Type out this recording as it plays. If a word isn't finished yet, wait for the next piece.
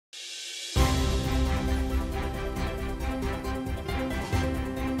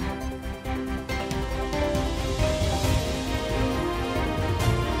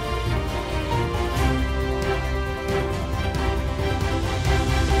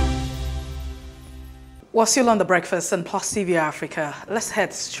We're still on the breakfast and Plus TV Africa. Let's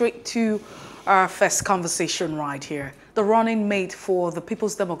head straight to our first conversation right here. The running mate for the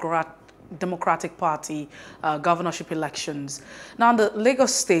People's Democratic Party governorship elections. Now, the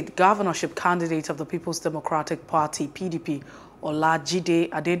Lagos State governorship candidate of the People's Democratic Party, P.D.P,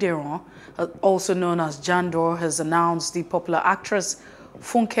 Jide, also known as Jandor, has announced the popular actress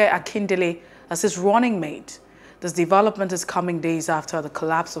Funke Akindele as his running mate. This development is coming days after the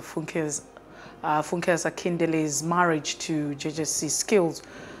collapse of Funke's Akindele's marriage to JJC Skills.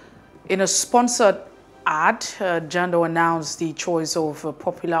 In a sponsored ad, Jandor announced the choice of a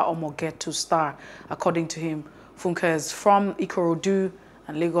popular Omogetu star. According to him, Funke is from Ikorodu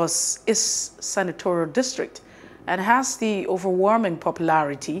and Lagos East Senatorial District and has the overwhelming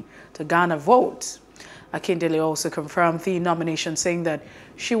popularity to garner votes. Akindele also confirmed the nomination, saying that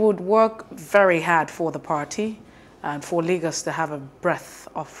she would work very hard for the party and for Lagos to have a breath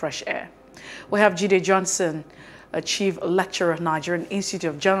of fresh air. We have Jide Johnson, a chief lecturer at Nigerian Institute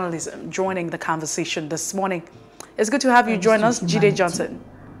of Journalism, joining the conversation this morning. It's good to have you join us, Jide Johnson.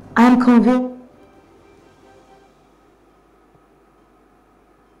 I'm convinced.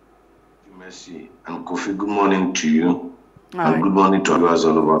 Merci. And Kofi, good morning to you. And good morning to viewers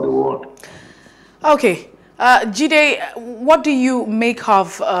all over the world. Okay. Jide, what do you make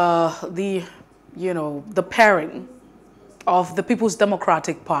of the pairing of the People's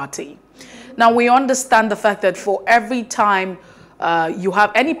Democratic Party? Now, we understand the fact that for every time you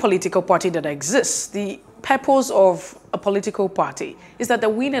have any political party that exists, the purpose of a political party is that they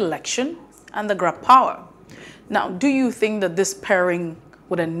win election and they grab power. Now, do you think that this pairing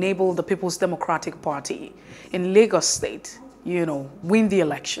would enable the People's Democratic Party in Lagos State, win the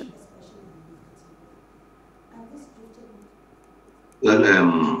election? Well,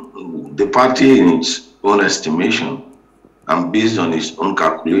 the party, in its own estimation and based on its own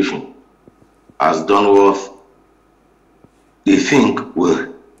calculation, has done what they think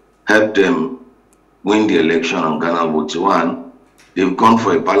will help them win the election and garner votes. One, they've gone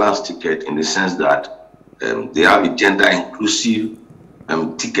for a balanced ticket in the sense that they have a gender-inclusive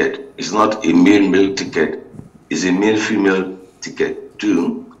ticket. It's not a male-male ticket. It's a male-female ticket.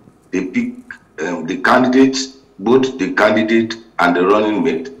 Two, they pick the candidates, both the candidate and the running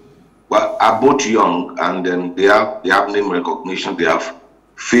mate are both young, and they have name recognition, they have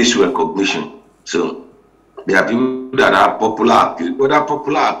face recognition. So there are people that are popular appeal. But that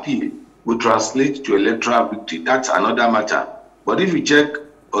popular appeal will translate to electoral victory. That's another matter. But if you check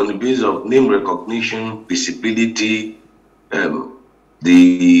on the basis of name recognition, visibility,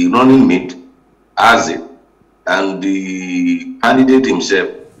 the running mate has it, and the candidate himself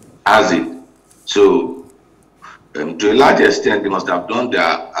has it. So to a large extent, they must have done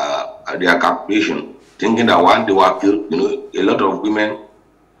their calculation, thinking that one day will appeal. A lot of women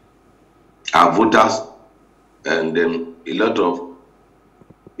are voters, and a lot of,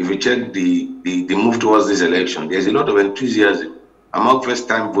 if you check the move towards this election, there's a lot of enthusiasm among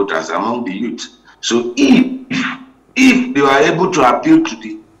first-time voters, among the youth. So if they are able to appeal to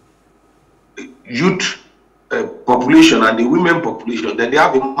the youth population and the women population, then they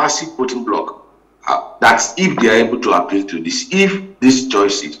have a massive voting bloc. That's if they are able to appeal to this. If these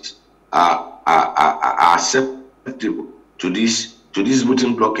choices are acceptable to this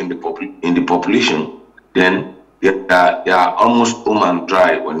voting bloc in the population, then they are almost home and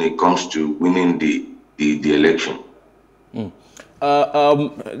dry when it comes to winning the election.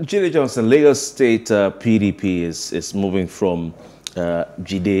 Jide Johnson, Lagos State PDP is moving from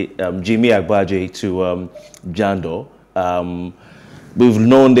Jimmy Agbaje to Jandor. We've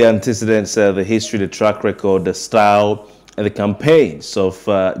known the antecedents, the history, the track record, the style, and the campaigns of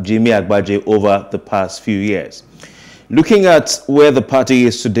Jimmy Agbaje over the past few years. Looking at where the party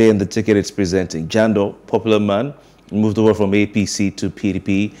is today and the ticket it's presenting, Jandor, popular man, moved over from APC to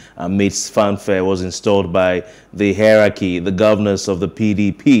PDP, amidst fanfare, was installed by the hierarchy, the governors of the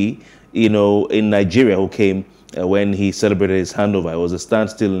PDP, in Nigeria, who came when he celebrated his handover. It was a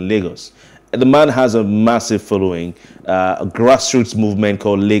standstill in Lagos. The man has a massive following, a grassroots movement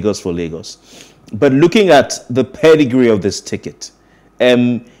called Lagos for Lagos. But looking at the pedigree of this ticket,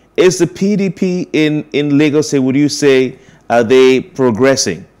 is the PDP in Lagos, would you say, are they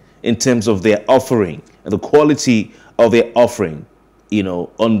progressing in terms of their offering, the quality of their offering,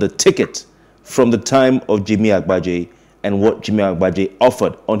 on the ticket from the time of Jimmy Agbaje and what Jimmy Agbaje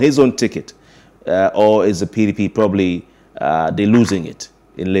offered on his own ticket? Or is the PDP probably they're losing it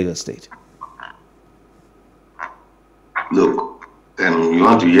in Lagos State? Look, you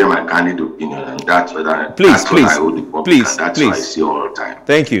want to hear my candid opinion, and that's what I hold the public, and that's what I see all the time.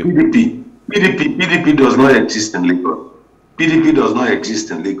 Thank you. PDP does not exist in Lagos. PDP does not exist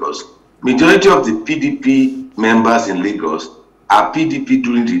in Lagos. Majority of the PDP members in Lagos are PDP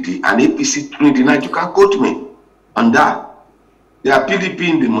during the day and APC during the night. You can quote me on that. They are PDP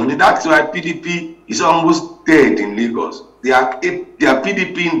in the morning. That's why PDP is almost dead in Lagos. They are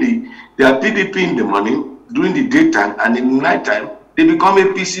PDP in the morning, during the daytime, and in the nighttime they become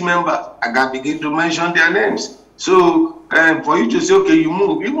APC members. I can begin to mention their names. So for you to say, okay, you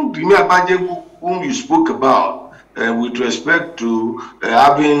move, even Jimi Agbaje, whom you spoke about, with respect to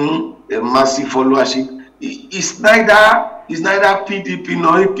having a massive followership, it's neither PDP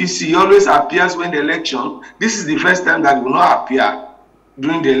nor APC. He always appears when the election. This is the first time that he will not appear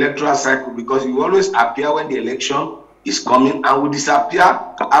during the electoral cycle, because he will always appear when the election is coming and will disappear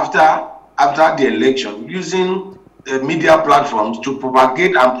after the election, using media platforms to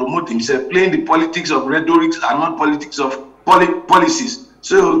propagate and promote himself, playing the politics of rhetoric and not politics of policies.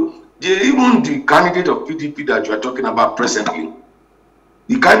 So even the candidate of PDP that you are talking about presently,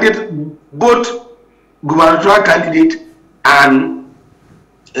 the candidate, both gubernatorial candidate and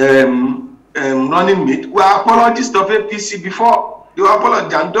running mate, were apologists of APC before. They were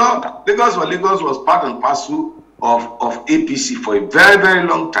apologists. Jandor, Lagos was part and parcel of APC for a very, very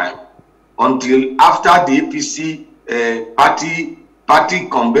long time, until after the APC the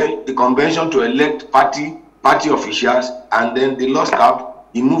convention to elect party officials, and then they lost out.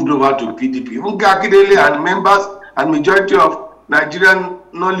 He moved over to PDP. Funke, Akindele and members and majority of Nigerian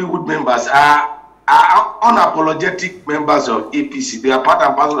Nollywood members are unapologetic members of APC. They are part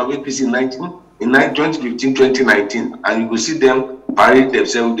and parcel of APC in 2015, 2019, and you will see them parade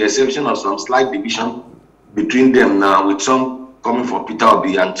themselves, with the exception of some slight division between them now, with some coming for Peter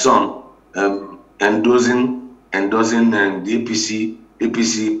Obi and some endorsing the APC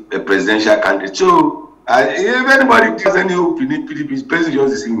presidential candidate. So if anybody gives any opinion, PDP is basically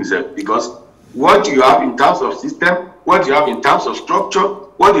just deceiving himself, because what you have in terms of system, what you have in terms of structure,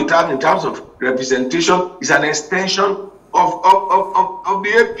 what you have in terms of representation is an extension of the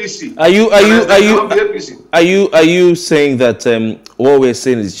APC. Are you saying that what we're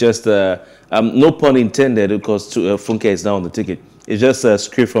saying is just no pun intended, because Funke is now on the ticket? It's just a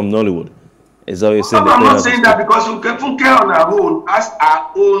script from Nollywood. Is that what you're saying? I'm not saying that, because Funke on her own has her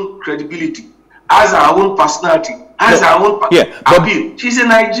own credibility, has her own personality, has her own appeal. She's a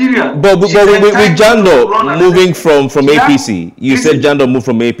Nigerian. But with Jandor moving from APC, you said Jandor moved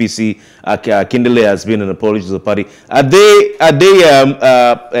from APC. Akindele has been an apology to the party. Are they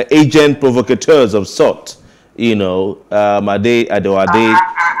agent provocateurs of sort? You know, are they? I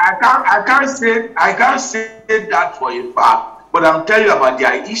can't say that for a fact, but I'm telling you about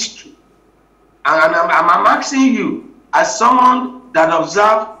their history. And I'm asking you, as someone that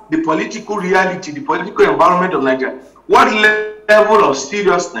observes the political reality, the political environment of Nigeria, what level of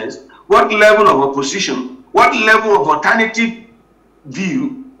seriousness, what level of opposition, what level of alternative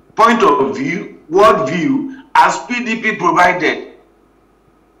view, point of view, world view has PDP provided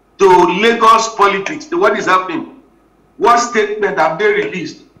to Lagos politics, to what is happening? What statement have they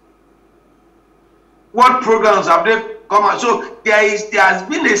released? What programs have they come out? So there has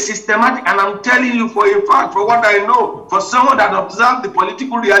been a systematic, and I'm telling you for a fact, for what I know, for someone that observes the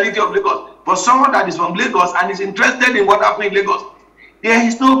political reality of Lagos, for someone that is from Lagos and is interested in what happened in Lagos, there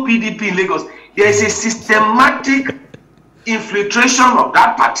is no PDP in Lagos. There is a systematic infiltration of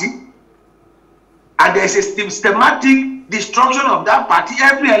that party, and there is a systematic destruction of that party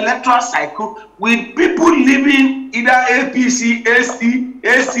every electoral cycle, with people leaving either APC, AC,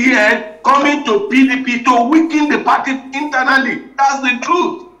 ACN, coming to PDP to weaken the party internally. That's the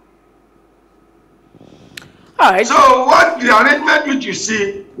truth. All right. So what the arrangement which you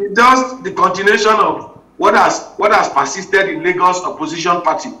see is just the continuation of what has persisted in Lagos opposition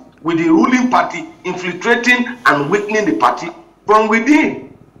party, with the ruling party infiltrating and weakening the party from within.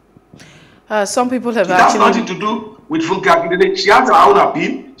 Some people have has nothing to do with Funke Akindele. She has her own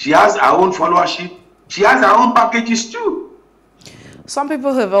appeal. She has her own followership. She has her own packages too. Some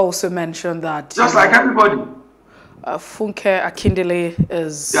people have also mentioned that, just like everybody, Funke Akindele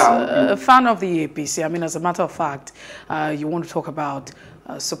is a fan of the APC. I mean, as a matter of fact, you want to talk about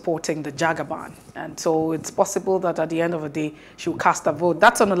supporting the Jagaban, and so it's possible that at the end of the day she'll cast a vote.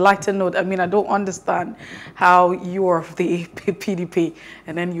 That's on a lighter note. I mean, I don't understand how you are of the PDP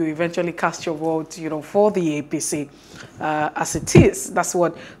and then you eventually cast your vote, you know, for the APC as it is. That's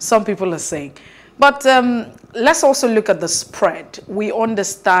what some people are saying. But let's also look at the spread. We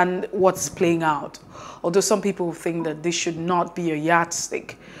understand what's playing out, although some people think that this should not be a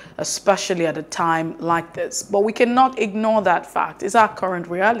yardstick, especially at a time like this. But we cannot ignore that fact. It's our current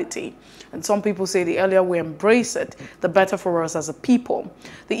reality. And some people say the earlier we embrace it, the better for us as a people.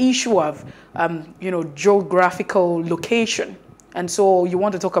 The issue of, you know, geographical location And so you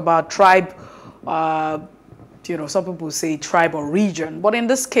want to talk about tribe, you know, some people say tribe or region. But in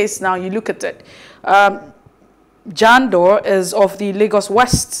this case now, you look at it. Jandor is of the Lagos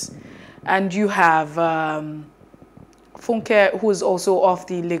West, and you have Funke, who is also of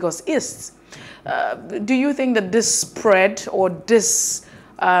the Lagos East. Do you think that this spread or this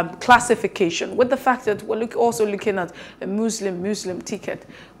classification, with the fact that we're also looking at a Muslim ticket,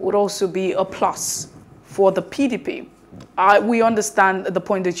 would also be a plus for the PDP? We understand the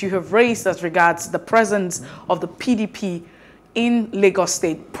point that you have raised as regards the presence of the PDP in Lagos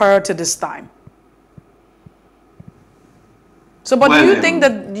State prior to this time. So, but do you think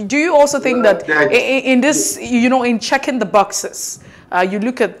that, do you also think that in this, you know, in checking the boxes, you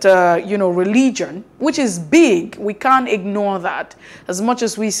look at, you know, religion, which is big, we can't ignore that. As much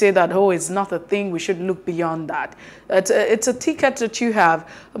as we say that, oh, it's not a thing, we should look beyond that. It's a ticket that you have,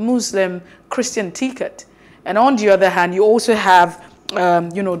 a Muslim Christian ticket. And on the other hand, you also have,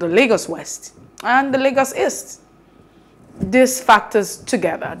 you know, the Lagos West and the Lagos East. These factors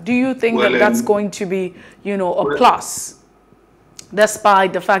together, do you think that that's going to be, you know, a plus?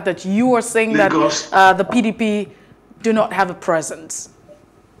 Despite the fact that you are saying Lagos, that the PDP do not have a presence.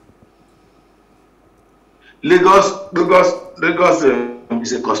 Lagos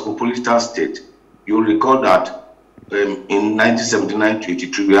is a cosmopolitan state. You'll recall that in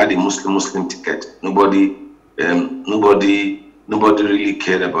 1979-82 we had a Muslim ticket. Nobody really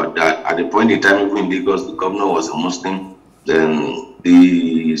cared about that. At the point in time, even in Lagos, the governor was a Muslim. Then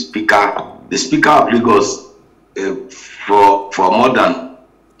the speaker of Lagos, for more than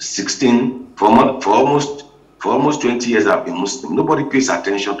 16, for almost 20 years, I've been Muslim. Nobody pays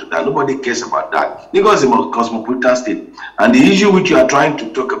attention to that. Nobody cares about that. Lagos is a cosmopolitan state. And the issue which you are trying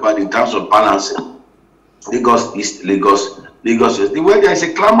to talk about in terms of balancing Lagos East, Lagos West, the way there is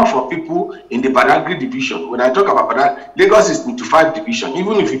a clamor for people in the Badagry division. When I talk about Badagry, Lagos is into 5 divisions.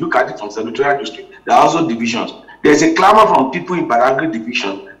 Even if you look at it from Senatorial District, there are also divisions. There is a clamor from people in Badagry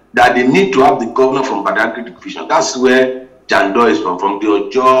division that they need to have the governor from Badagry division. That's where Jandor is from the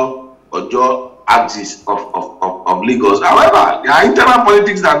Ojo axis of Lagos. However, there are internal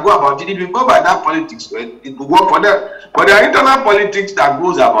politics that go about it. If you go by that politics, it will work for them. But there are internal politics that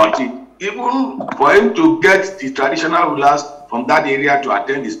goes about it. Even for him to get the traditional rulers from that area to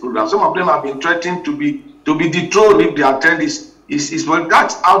attend this program, some of them have been threatened to be dethroned if they attend this. Well,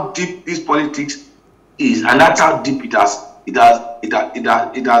 that's how deep this politics is, and that's how deep it has become.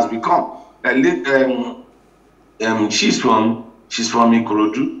 She's from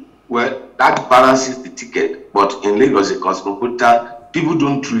Ikorodu, where that balances the ticket. But in Lagos, a cosmopolitan, people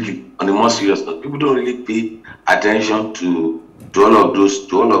don't really, on the more serious note, people don't really pay attention to all of those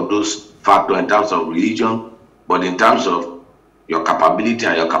factors in terms of religion, but in terms of your capability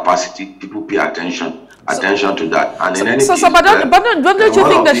and your capacity, people pay attention to that. And in any case, but don't you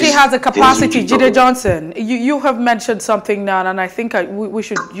think that she has a capacity, Jide Johnson? You have mentioned something now, and I think we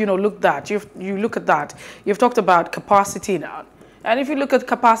should, you know, look at that. You've talked about capacity now, and if you look at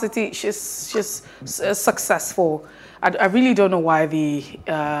capacity, she's successful. I really don't know why the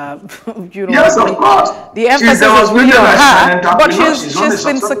you know, yes, of course, the emphasis is really on her, but she's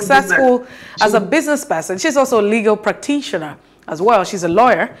been successful as a business person. She's also a legal practitioner as well. She's a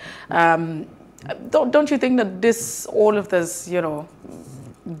lawyer. Don't you think that all of this, you know,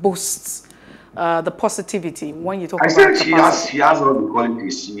 boosts the positivity when you talk about capacity? I said she has all the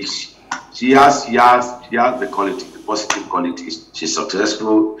qualities. She has the quality, the positive qualities. She's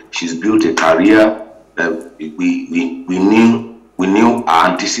successful. She's built a career. We knew her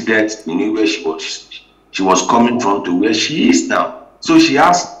antecedents. We knew where she was coming from to where she is now. So she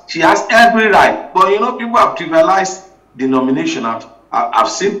has every right. But you know, people have trivialized the nomination. I've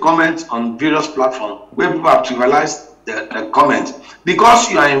seen comments on various platforms where people have trivialized the comments.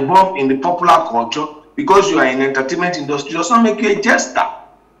 Because you are involved in the popular culture, because you are in the entertainment industry, does not make you a jester.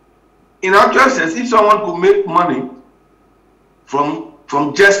 In actual sense, if someone could make money from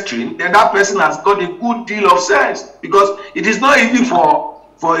gesturing, then that person has got a good deal of sense, because it is not easy for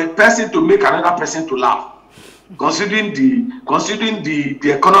a person to make another person to laugh, considering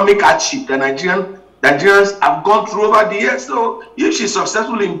the economic hardship that Nigerians have gone through over the years. So if she's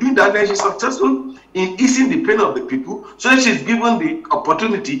successful in doing that, then she's successful in easing the pain of the people. So if she's given the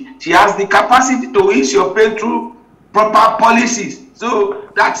opportunity, she has the capacity to ease your pain through proper policies. So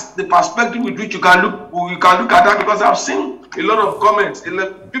that's the perspective with which you can look at that, because I've seen a lot of comments.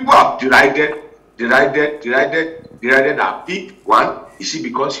 People have derided her pick. One, is she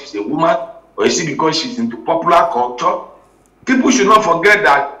because she's a woman, or is she because she's into popular culture? People should not forget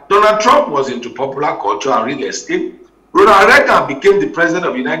that Donald Trump was into popular culture and real estate. Ronald Reagan became the president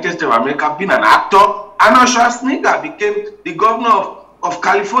of the United States of America, being an actor Arnold Schwarzenegger became the governor of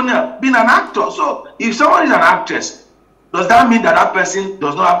California, being an actor. So if someone is an actress, does that mean that that person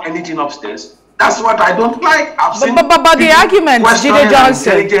does not have anything upstairs? That's what I don't like. I've seen but the argument, Jide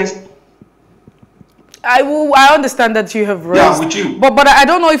Johnson, I understand that you have raised, yeah, with you. But I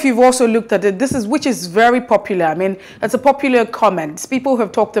don't know if you've also looked at it. Which is very popular. I mean, it's a popular comment. People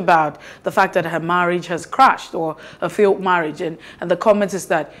have talked about the fact that her marriage has crashed or a failed marriage, and the comment is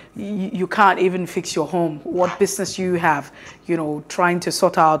that you can't even fix your home. What business you have, trying to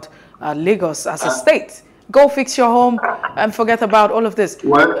sort out Lagos as a state? Go fix your home and forget about all of this.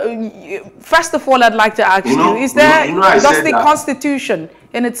 First of all, I'd like to ask you, is there, does the Constitution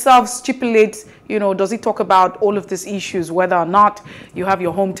in itself stipulate, does it talk about all of these issues, whether or not you have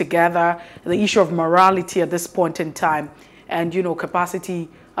your home together, the issue of morality at this point in time, and, capacity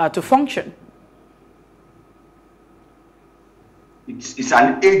to function? It's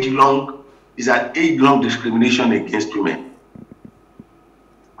an age-long discrimination against women.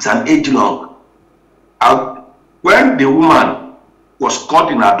 It's an age-long. When the woman was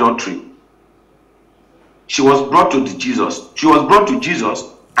caught in adultery, she was brought to Jesus. She was brought to Jesus,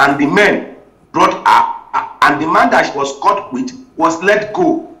 and the men brought her, and the man that she was caught with was let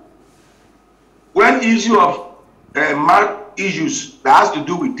go. When issue of issues that has to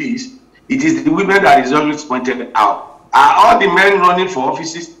do with this, it is the women that is always pointed out. Are all the men running for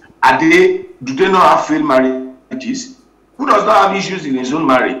offices, do they not have failed marriages? Who does not have issues in his own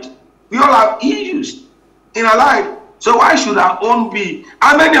marriage? We all have issues in our life. So why should our own be?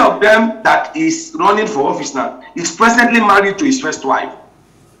 How many of them that is running for office now is presently married to his first wife?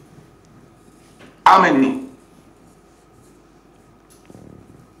 How many?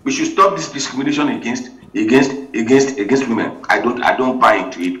 We should stop this discrimination against women. I don't buy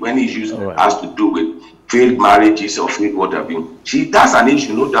into it when issues has to do with failed marriages or failed whatever. That's an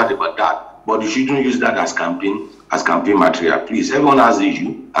issue, no doubt about that. But you shouldn't use that as campaign material. Please, everyone has an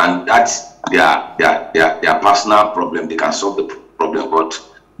issue, and that's their personal problem. They can solve the problem, but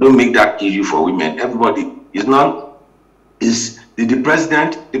don't make that issue for women. Everybody is the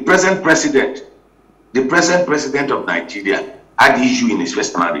present president of Nigeria had issue in his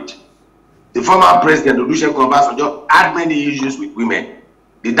first marriage. The former president, Olusegun Obasanjo, had many issues with women.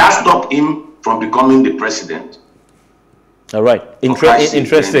 Did that stop him from becoming the president? All right,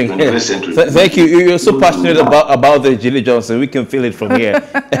 interesting. Thank you. You're so passionate about the Jide Johnson. We can feel it from here.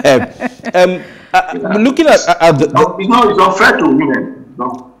 Looking at it's unfair to women.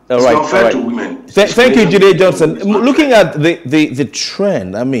 No. It's unfair to women. Thank you, Jide Johnson. Looking at the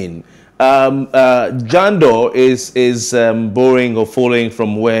trend, I mean, Jandor is borrowing or following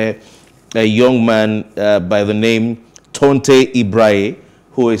from where a young man by the name Tonte Ibrahe,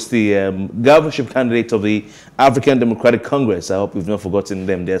 who is the governorship candidate of the African Democratic Congress. I hope we've not forgotten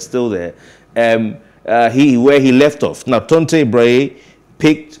them. They're still there. Where he left off. Now, Tonte Ibrahe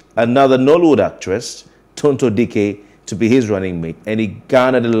picked another Nollywood actress, Tonto Dike, to be his running mate. And he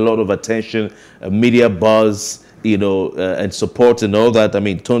garnered a lot of attention, media buzz, and support and all that. I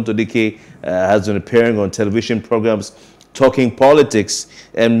mean, Tonto Dike has been appearing on television programs, talking politics,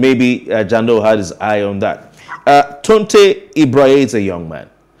 and maybe Jandor had his eye on that. Tonte Ibrahe is a young man.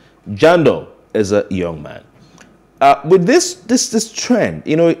 Jandor is a young man. With this trend,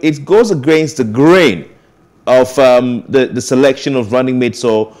 it goes against the grain of the selection of running mates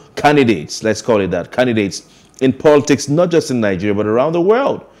or candidates, let's call it that, candidates in politics, not just in Nigeria, but around the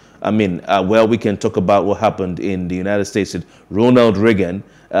world. I mean, we can talk about what happened in the United States with Ronald Reagan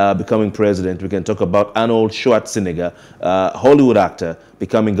becoming president. We can talk about Arnold Schwarzenegger, Hollywood actor,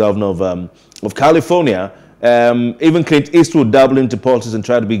 becoming governor of California. Even Clint Eastwood dabbled into politics and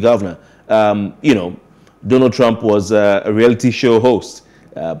tried to be governor. Donald Trump was a reality show host.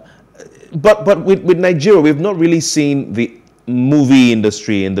 But with Nigeria, we've not really seen the movie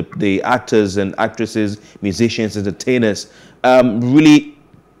industry and the actors and actresses, musicians, entertainers really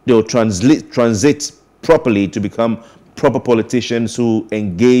transit properly to become proper politicians who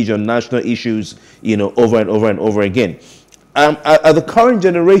engage on national issues, over and over and over again. Are the current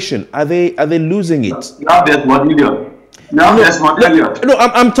generation, are they losing it? No,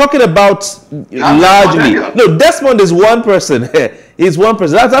 I'm talking about largely. No, Desmond is one person. He's one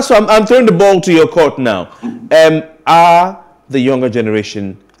person. That's why I'm throwing the ball to your court now. Are the younger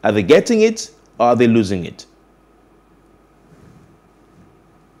generation, are they getting it or are they losing it?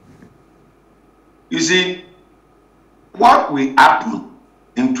 You see, what will happen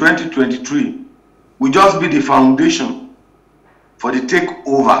in 2023 will just be the foundation for the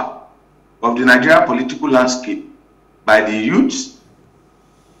takeover of the Nigerian political landscape by the youths,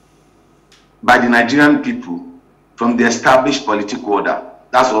 by the Nigerian people, from the established political order.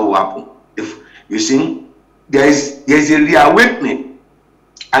 That's what will happen. You see, there is a reawakening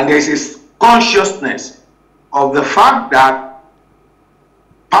and there is a consciousness of the fact that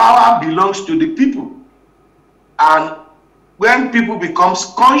power belongs to the people. And when people become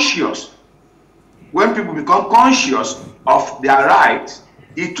conscious, of their rights,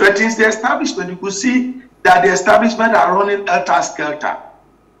 it threatens the establishment. You could see that the establishment are running helter-skelter.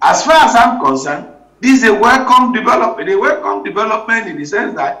 As far as I'm concerned, this is a welcome development. A welcome development in the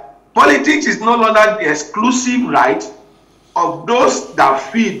sense that politics is no longer the exclusive right of those that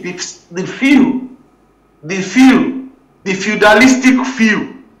feed the few, the feudalistic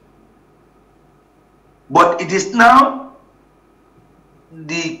few. But it is now in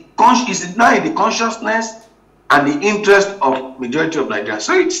the consciousness and the interest of majority of Nigerians.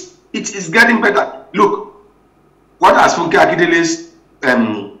 So it's getting better. Look, what has Funke Akindele's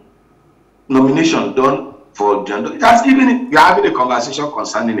nomination done for Jandor? It has given we are having a conversation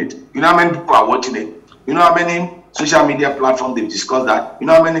concerning it. You know how many people are watching it? You know how many social media platforms they've discussed that? You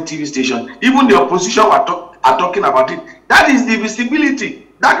know how many TV stations? Even the opposition are talking about it. That is the visibility.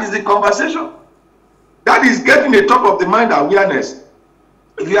 That is the conversation. That is getting the top of the mind awareness.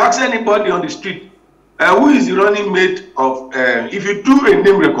 If you ask anybody on the street, who is the running mate of, if you do a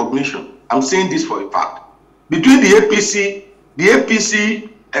name recognition, I'm saying this for a fact, between the APC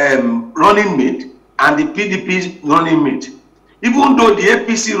running mate and the P.D.P running mate, even though the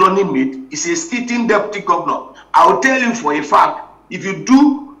APC running mate is a sitting deputy governor, I'll tell you for a fact, if you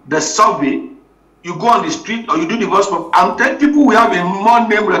do the survey, you go on the street or you do the voice pop, I'm telling people we have a more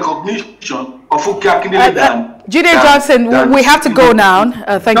name recognition of Funke Akindele than Jide Johnson, we have to go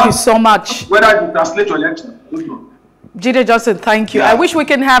now. Thank you so much. Whether you translate your election. Jide Johnson, thank you. Yeah. I wish we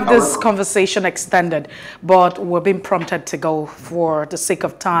can have this conversation extended, but we're being prompted to go for the sake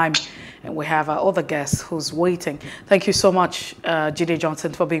of time, and we have our other guest who's waiting. Thank you so much, Jide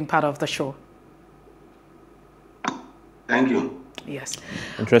Johnson, for being part of the show. Thank you. Yes.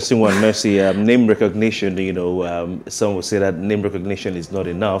 Interesting one, Mercy. Name recognition, you know, some will say that name recognition is not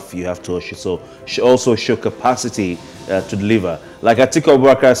enough. You have to also show capacity to deliver. Like Atiku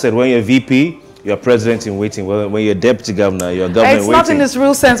Abubakar said, when you're VP, you're president in waiting. When you're deputy governor, you're governor in waiting. It's not in this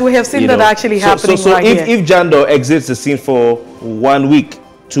real sense. We have seen that actually happening right here. If Jandor exits the scene for 1 week,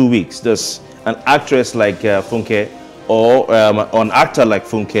 2 weeks, does an actress like Funke or an actor like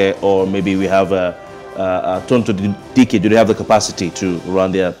Funke, or maybe we have turn to the DK, do they have the capacity to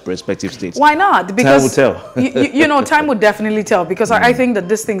run their respective states? Why not? Because time will tell. you know, time would definitely tell, because I think that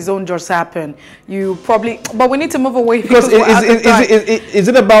these things don't just happen. You probably, but we need to move away. Because is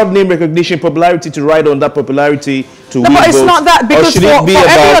it about name recognition, popularity, to ride on that popularity to win but it's votes? not that, because for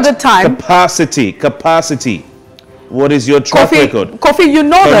every other time, capacity. What is your track record? Kofi, you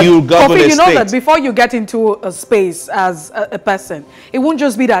know that. Kofi, you know that before you get into a space as a person, it won't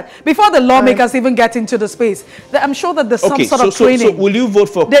just be that. Before the lawmakers even get into the space, I'm sure that there's some sort of training. So will you vote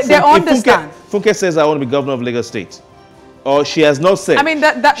for? They understand. Funke says, "I want to be governor of Lagos State," or she has not said. I mean,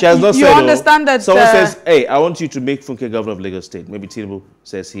 she has not you said. Understand that someone says, "Hey, I want you to make Funke governor of Lagos State." Maybe P.D.P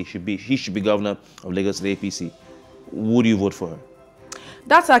says he should be governor of Lagos State APC. Would you vote for her?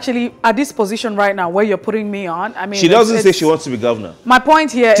 That's actually at this position right now where you're putting me on. I mean, she doesn't say she wants to be governor. My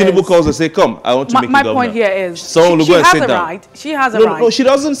point here P.D.P calls and say, "Come, I want to make you governor." My point here is, someone will go and sit down. Right. She has a right. No, she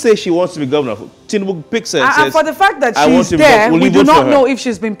doesn't say she wants to be governor. P.D.P picks her and says, for the fact that she's there, we do not know if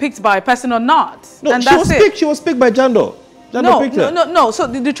she's been picked by a person or not. No, she was picked by Jandor. No. So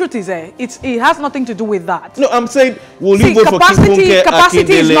the truth is, it has nothing to do with that. No, I'm saying, will you vote for Funke?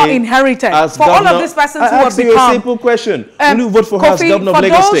 Capacity is not inherited. For all of these persons who have become... a simple question. Will you vote for her as governor of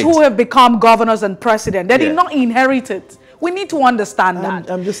Lagos State? For those who have become governors and president, they did not inherit it. We need to understand that.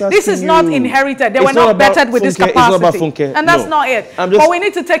 I'm just asking this is not inherited. They were not vetted with this capacity. It's not about Funke. And that's not it. But we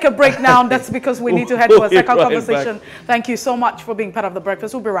need to take a break now. That's because we need to head to a second conversation. Thank you so much for being part of The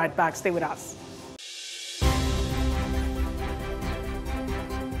Breakfast. We'll be right back. Stay with us.